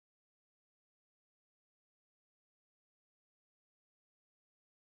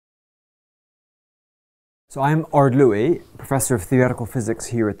So I'm Ard Louis, Professor of Theoretical Physics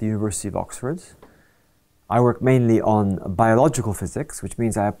here at the University of Oxford. I work mainly on biological physics, which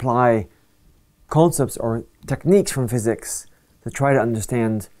means I apply concepts or techniques from physics to try to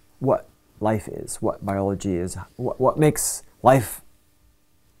understand what life is, what biology is, what makes life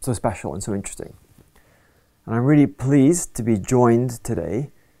so special and so interesting. And I'm really pleased to be joined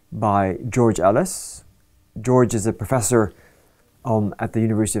today by George Ellis. George is a professor at the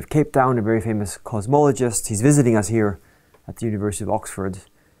University of Cape Town, a very famous cosmologist. He's visiting us here at the University of Oxford.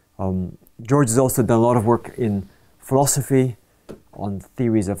 George has also done a lot of work in philosophy on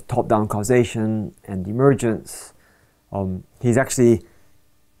theories of top-down causation and emergence. He's actually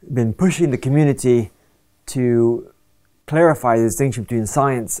been pushing the community to clarify the distinction between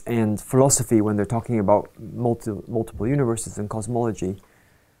science and philosophy when they're talking about multiple universes and cosmology.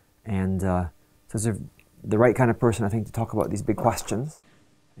 And so it's the right kind of person, I think, to talk about these big questions.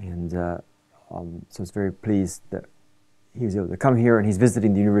 And so it's very pleased that he was able to come here, and he's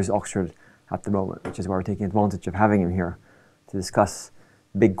visiting the University of Oxford at the moment, which is why we're taking advantage of having him here to discuss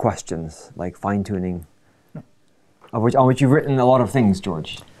big questions like fine-tuning, on which you've written a lot of things,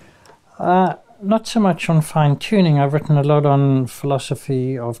 George. Not so much on fine-tuning. I've written a lot on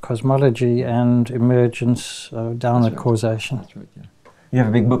philosophy of cosmology and emergence, downward causation. That's right, yeah. You have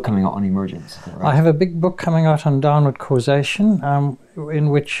a big book coming out on emergence, is that right? I have a big book coming out on downward causation, in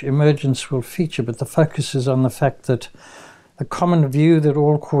which emergence will feature, but the focus is on the fact that the common view that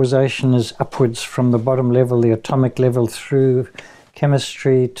all causation is upwards from the bottom level, the atomic level, through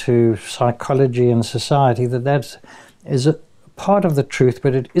chemistry to psychology and society, that is a part of the truth,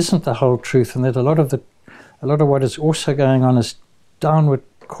 but it isn't the whole truth, and that a lot of what is also going on is downward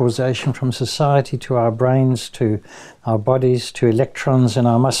causation from society to our brains, to our bodies, to electrons in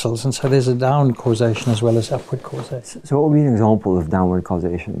our muscles. And so there's a downward causation as well as upward causation. So what would be an example of downward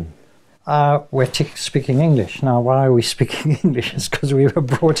causation? We're speaking English. Now, why are we speaking English? It's because we were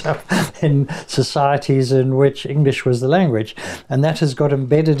brought up in societies in which English was the language. And that has got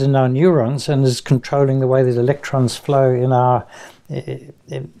embedded in our neurons and is controlling the way that electrons flow in our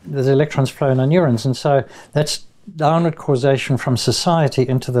neurons. And so that's downward causation from society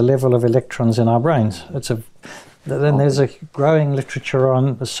into the level of electrons in our brains. Then there's a growing literature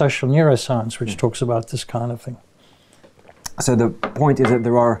on social neuroscience which talks about this kind of thing. So the point is that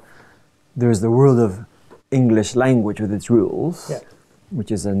there's the world of English language with its rules,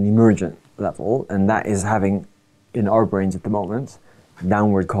 which is an emergent level, and that is having, in our brains at the moment,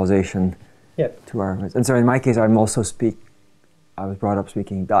 downward causation to our... And so in my case, I was brought up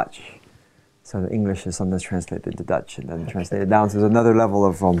speaking Dutch. So the English is sometimes translated into Dutch and then translated down. So there's another level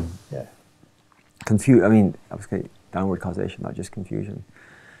of obviously downward causation, not just confusion.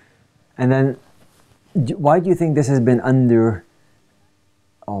 And then, why do you think this has been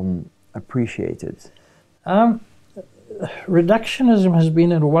appreciated? Reductionism has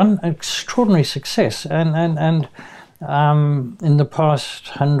been one extraordinary success, and in the past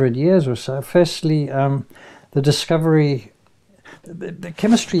 100 years or so. Firstly, the discovery. The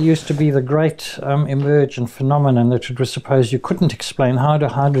chemistry used to be the great emergent phenomenon that it was supposed you couldn't explain. How do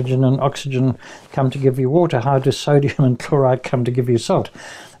hydrogen and oxygen come to give you water? How do sodium and chloride come to give you salt?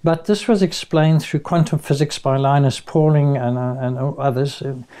 But this was explained through quantum physics by Linus Pauling and others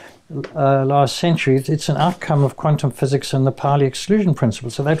last century. It's an outcome of quantum physics and the Pauli exclusion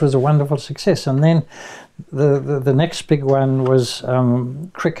principle. So that was a wonderful success. And then the next big one was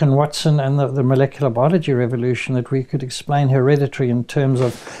Crick and Watson and the molecular biology revolution, that we could explain heredity in terms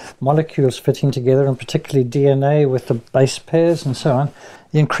of molecules fitting together, and particularly DNA with the base pairs and so on.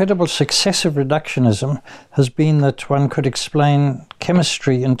 The incredible success of reductionism has been that one could explain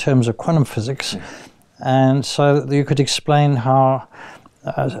chemistry in terms of quantum physics, and so you could explain how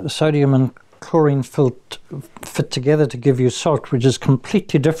sodium and chlorine fit together to give you salt, which is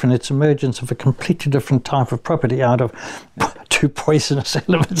completely different. It's emergence of a completely different type of property out of two poisonous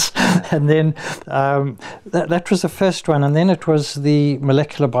elements. And then that was the first one. And then it was the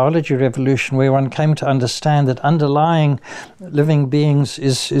molecular biology revolution, where one came to understand that underlying living beings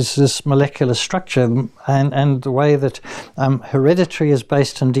is this molecular structure, and the way that heredity is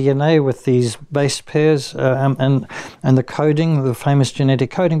based on DNA with these base pairs and the coding, the famous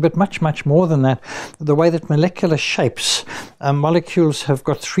genetic coding, but much, much more than that, the way that molecular shapes, molecules have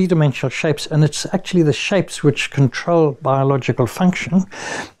got three-dimensional shapes, and it's actually the shapes which control biological function.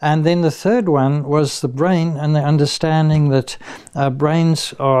 And then the third one was the brain, and the understanding that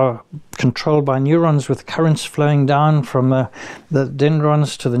brains are controlled by neurons with currents flowing down from the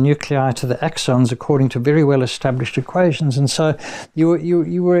dendrons to the nuclei to the axons according to very well established equations. And so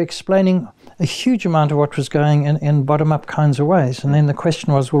you were explaining a huge amount of what was going in bottom-up kinds of ways. And then the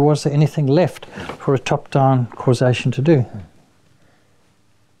question was, well, was there anything left for a top-down causation to do?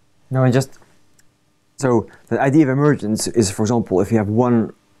 No, so the idea of emergence is, for example, if you have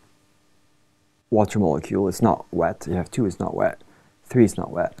one water molecule, it's not wet. You have two, it's not wet. Three, it's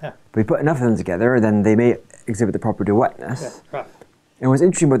not wet. Yeah. But you put enough of them together, then they may exhibit the property of wetness. Yeah, right. And what's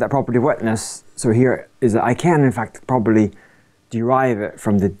interesting about that property of wetness, so here, is that I can, in fact, probably derive it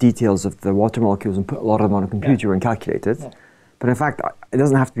from the details of the water molecules and put a lot of them on a computer and calculate it. Yeah. But in fact, it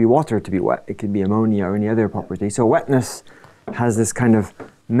doesn't have to be water to be wet. It could be ammonia or any other property. So wetness has this kind of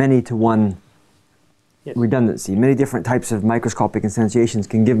many-to-one redundancy. Many different types of microscopic instantiations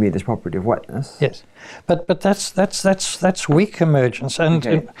can give me this property of wetness. Yes, but that's weak emergence,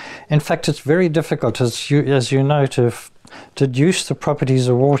 and in fact, it's very difficult, as you know, to deduce the properties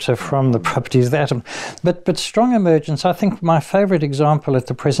of water from the properties of the atom. But strong emergence, I think my favorite example at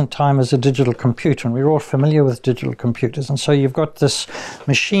the present time is a digital computer, and we're all familiar with digital computers. And so you've got this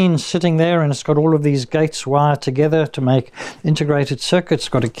machine sitting there, and it's got all of these gates wired together to make integrated circuits. It's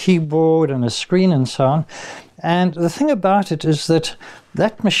got a keyboard and a screen and so on. And the thing about it is that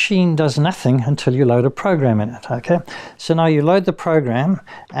that machine does nothing until you load a program in it, okay? So now you load the program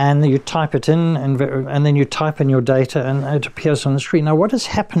and you type it in and then you type in your data and it appears on the screen. Now what is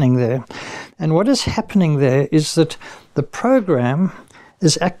happening there? And what is happening there is that the program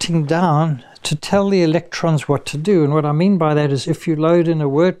is acting down to tell the electrons what to do. And what I mean by that is if you load in a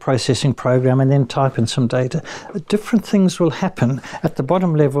word processing program and then type in some data, different things will happen at the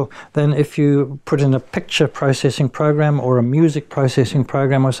bottom level than if you put in a picture processing program or a music processing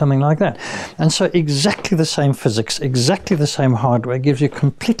program or something like that. And so exactly the same physics, exactly the same hardware gives you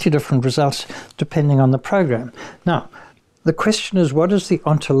completely different results depending on the program. Now, the question is, what is the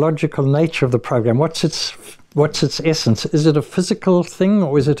ontological nature of the program? What's its essence? Is it a physical thing,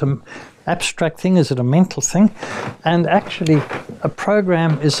 or is it an abstract thing? Is it a mental thing? And actually, a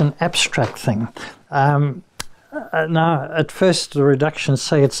program is an abstract thing. Now, at first, the reductions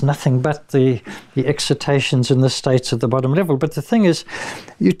say it's nothing but the excitations and the states at the bottom level. But the thing is,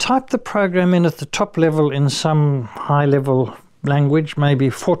 you type the program in at the top level in some high-level language,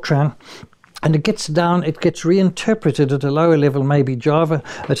 maybe Fortran, and it gets down, it gets reinterpreted at a lower level, maybe Java,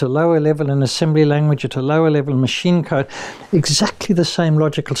 at a lower level in assembly language, at a lower level machine code. Exactly the same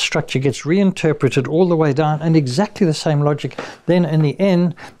logical structure gets reinterpreted all the way down, and exactly the same logic then in the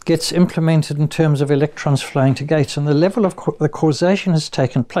end gets implemented in terms of electrons flowing to gates. And the level of the causation has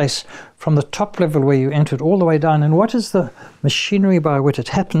taken place from the top level where you entered all the way down. And what is the machinery by which it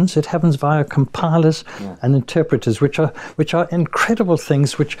happens? It happens via compilers and interpreters, which are incredible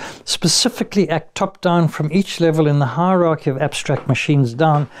things, which specifically act top-down from each level in the hierarchy of abstract machines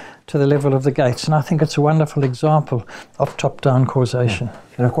down to the level of the gates. And I think it's a wonderful example of top-down causation.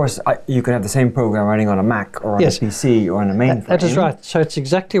 And of course, you can have the same program running on a Mac or on a PC or on a mainframe. That is right. So it's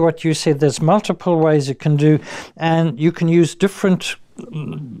exactly what you said. There's multiple ways you can do, and you can use different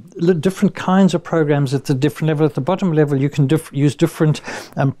kinds of programs at the different level. At the bottom level, you can use different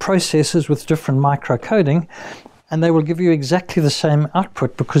processors with different microcoding, and they will give you exactly the same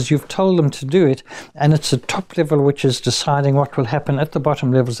output because you've told them to do it, and it's the top level which is deciding what will happen at the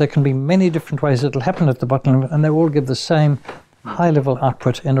bottom levels. There can be many different ways it will happen at the bottom level, and they all give the same high-level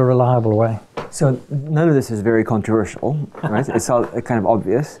output in a reliable way. So none of this is very controversial, right? It's all kind of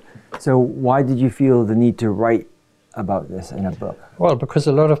obvious. So why did you feel the need to write about this in a book? Well, because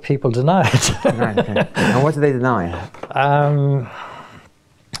a lot of people deny it. Right, okay. And what do they deny?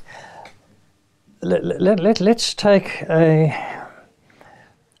 Let's take a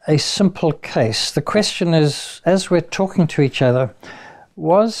simple case. The question is, as we're talking to each other,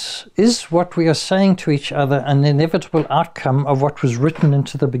 is what we are saying to each other an inevitable outcome of what was written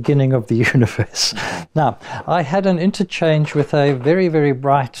into the beginning of the universe? Now, I had an interchange with a very, very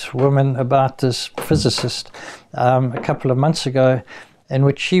bright woman about this physicist a couple of months ago, in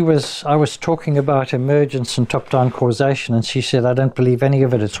which I was talking about emergence and top-down causation, and she said, I don't believe any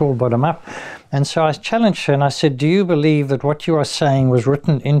of it, it's all bottom-up. And so I challenged her and I said, do you believe that what you are saying was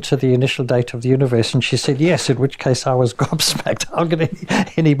written into the initial date of the universe? And she said, yes, in which case I was gobsmacked. How could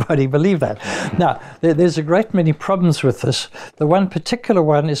anybody believe that? Now, there's a great many problems with this. The one particular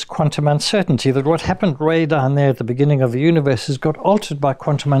one is quantum uncertainty, that what happened way down there at the beginning of the universe has got altered by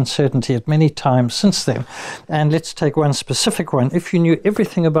quantum uncertainty at many times since then. And let's take one specific one. If you knew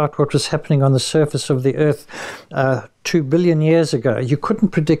everything about what was happening on the surface of the Earth 2 billion years ago, you couldn't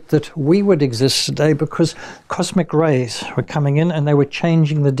predict that we would exist today, because cosmic rays were coming in and they were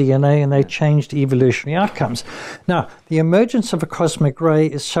changing the DNA and they changed evolutionary outcomes. Now, the emergence of a cosmic ray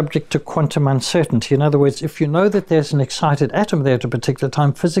is subject to quantum uncertainty. In other words, if you know that there's an excited atom there at a particular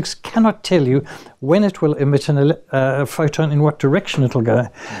time, physics cannot tell you when it will emit a photon, in what direction it will go.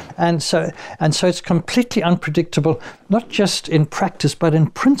 And so it's completely unpredictable, not just in practice, but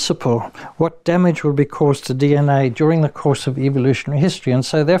in principle, what damage will be caused to DNA during the course of evolutionary history. And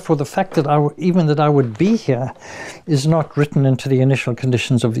so therefore the fact that I would be here is not written into the initial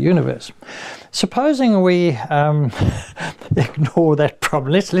conditions of the universe. Supposing we ignore that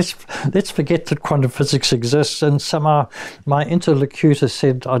problem, let's forget that quantum physics exists, and somehow my interlocutor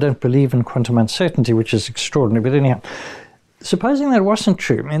said I don't believe in quantum uncertainty, which is extraordinary, but anyhow, supposing that wasn't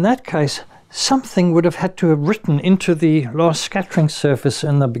true, in that case something would have had to have written into the last scattering surface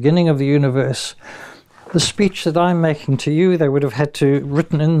in the beginning of the universe the speech that I'm making to you. They would have had to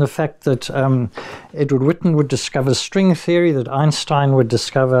written in the fact that Edward Witten would discover string theory, that Einstein would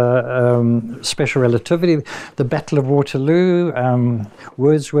discover special relativity, the Battle of Waterloo,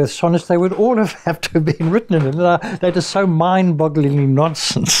 Wordsworth's sonnets. They would all have to have been written in it. That is so mind-bogglingly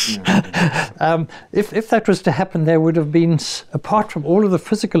nonsense. If that was to happen, there would have been, apart from all of the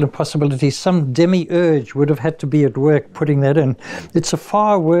physical impossibilities, some demiurge would have had to be at work putting that in. It's a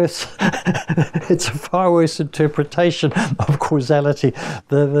far worse interpretation of causality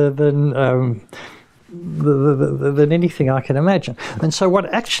than anything I can imagine. And so what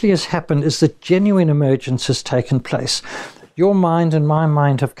actually has happened is that genuine emergence has taken place. Your mind and my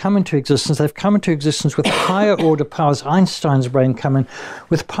mind have come into existence. They've come into existence with higher order powers. Einstein's brain come in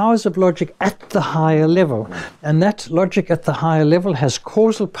with powers of logic at the higher level. And that logic at the higher level has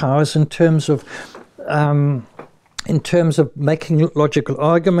causal powers in terms of making logical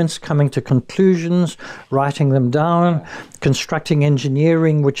arguments, coming to conclusions, writing them down, constructing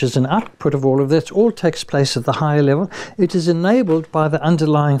engineering, which is an output of all of this, all takes place at the higher level. It is enabled by the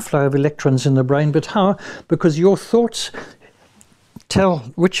underlying flow of electrons in the brain. But how? Because your thoughts tell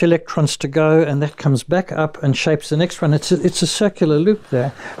which electrons to go, and that comes back up and shapes the next one. It's a circular loop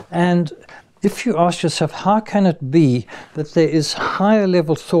there. And if you ask yourself, how can it be that there is higher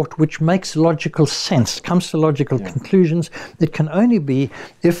level thought which makes logical sense, comes to logical conclusions? It can only be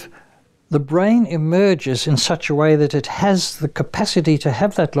if the brain emerges in such a way that it has the capacity to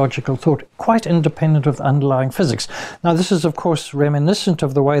have that logical thought quite independent of the underlying physics. Now, this is, of course, reminiscent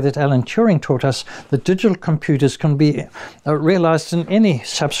of the way that Alan Turing taught us that digital computers can be realized in any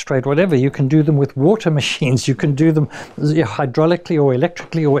substrate, whatever. You can do them with water machines. You can do them hydraulically or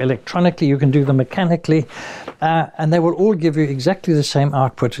electrically or electronically. You can do them mechanically. And they will all give you exactly the same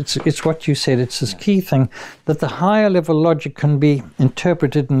output. It's what you said. It's this key thing that the higher level logic can be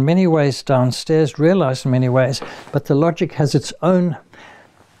interpreted in many ways downstairs, realized in many ways, but the logic has its own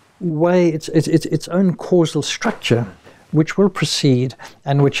way, its own causal structure, which will proceed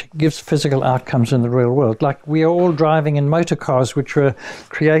and which gives physical outcomes in the real world. Like we are all driving in motor cars, which were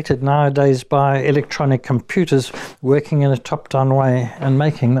created nowadays by electronic computers working in a top-down way and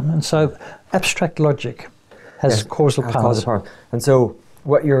making them. And so abstract logic has causal powers. And so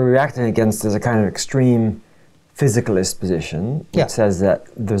what you're reacting against is a kind of extreme physicalist position, which says that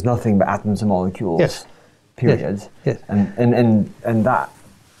there's nothing but atoms and molecules, period. Yes. And that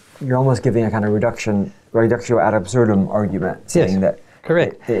you're almost giving a kind of reductio ad absurdum argument, saying that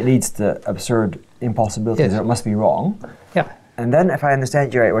correct. It leads to absurd impossibilities, or it must be wrong. Yeah. And then, if I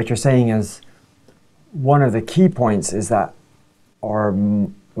understand you right, what you're saying is one of the key points is that, or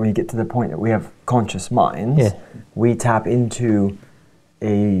when you get to the point that we have conscious minds, we tap into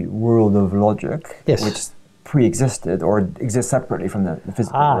a world of logic, which pre-existed or exists separately from the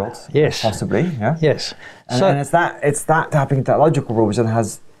physical world. Yes. Possibly, yeah. Yes. And it's that tapping into that logical world which then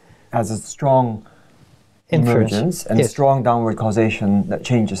has a strong emergence and strong downward causation that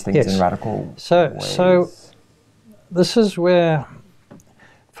changes things in radical ways. So this is where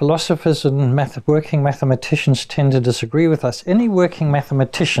philosophers and working mathematicians tend to disagree with us. Any working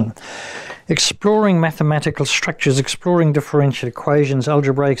mathematician exploring mathematical structures, exploring differential equations,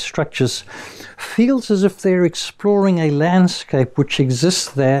 algebraic structures, feels as if they're exploring a landscape which exists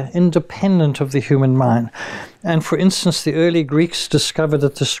there independent of the human mind. And for instance, the early Greeks discovered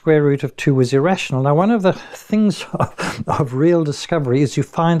that the square root of 2 was irrational. Now, one of the things of real discovery is you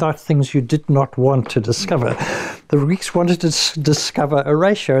find out things you did not want to discover. The Greeks wanted to discover a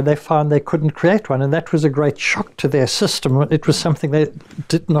ratio, and they found they couldn't create one, and that was a great shock to their system. It was something they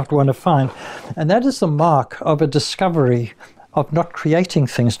did not want to find. And that is the mark of a discovery of not creating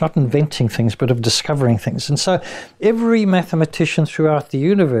things, not inventing things, but of discovering things. And so every mathematician throughout the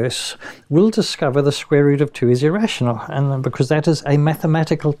universe will discover the square root of 2 is irrational, and because that is a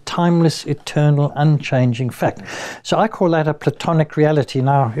mathematical, timeless, eternal, unchanging fact. So I call that a Platonic reality.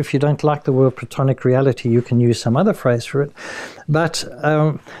 Now, if you don't like the word Platonic reality, you can use some other phrase for it. But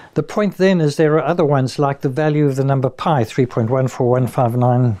the point then is there are other ones like the value of the number pi,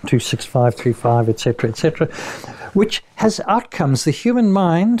 3.14159265355, etc., which has outcomes. The human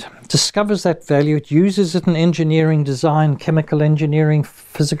mind discovers that value, it uses it in engineering, design, chemical engineering,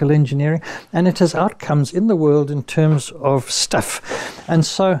 physical engineering, and it has outcomes in the world in terms of stuff. And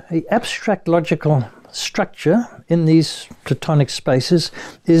so the abstract logical structure in these Platonic spaces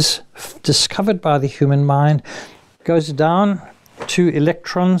is discovered by the human mind, goes down to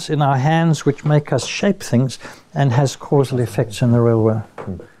electrons in our hands which make us shape things, and has causal effects in the real world.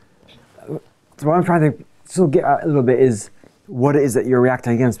 So what I'm trying to still get at a little bit is what it is that you're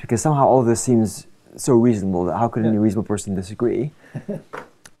reacting against, because somehow all of this seems so reasonable that how could any reasonable person disagree?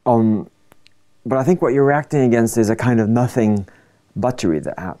 But I think what you're reacting against is a kind of nothing buttery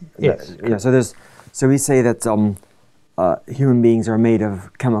that happens. Yes. Yeah. So we say that human beings are made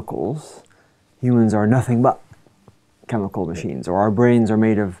of chemicals. Humans are nothing but chemical machines, or our brains are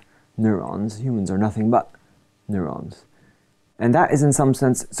made of neurons. Humans are nothing but neurons. And that is in some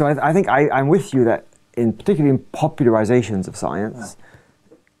sense, so I think I'm with you that particularly in popularizations of science,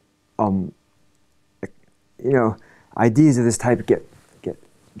 ideas of this type get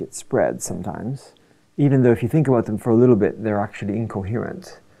spread sometimes, even though if you think about them for a little bit, they're actually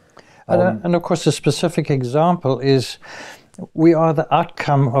incoherent. And of course, a specific example is we are the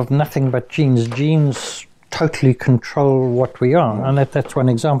outcome of nothing but genes. Genes totally control what we are, and that's one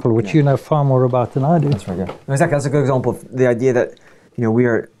example which you know far more about than I do. That's right. Yeah. Exactly. That's a good example of the idea that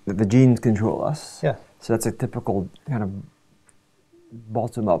that the genes control us. Yeah. So that's a typical kind of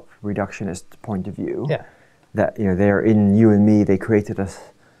bottom-up reductionist point of view. Yeah. That they're in you and me. They created us,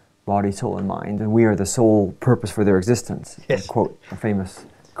 body, soul, and mind, and we are the sole purpose for their existence. Yes. A famous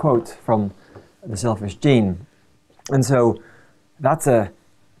quote from The Selfish Gene, and so that's a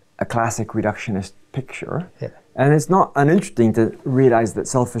classic reductionist picture. Yeah. And it's not uninteresting to realize that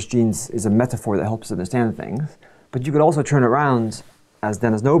selfish genes is a metaphor that helps us understand things. But you could also turn it around, as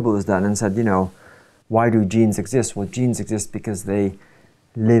Dennis Noble has done, and said, why do genes exist? Well, genes exist because they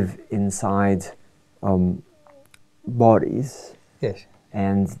live inside bodies. Yes.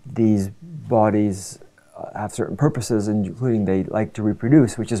 And these bodies have certain purposes, including they like to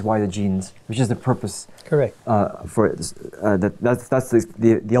reproduce, which is why which is the purpose. Correct. For it. That's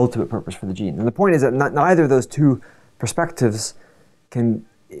the ultimate purpose for the gene. And the point is that neither of those two perspectives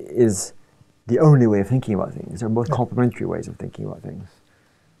is the only way of thinking about things. They're both complementary ways of thinking about things.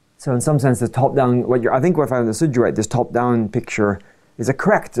 So in some sense, the top-down, I think if I understood you right, this top-down picture is a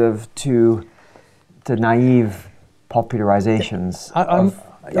corrective to naive popularizations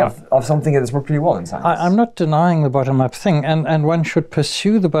of something that's worked pretty well in science. I'm not denying the bottom-up thing, and one should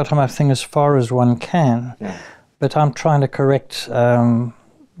pursue the bottom-up thing as far as one can. Yeah. But I'm trying to correct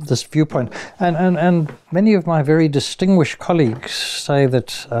this viewpoint. And many of my very distinguished colleagues say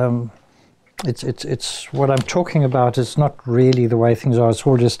that it's what I'm talking about is not really the way things are. It's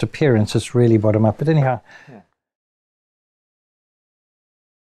all just appearance. It's really bottom-up. But anyhow.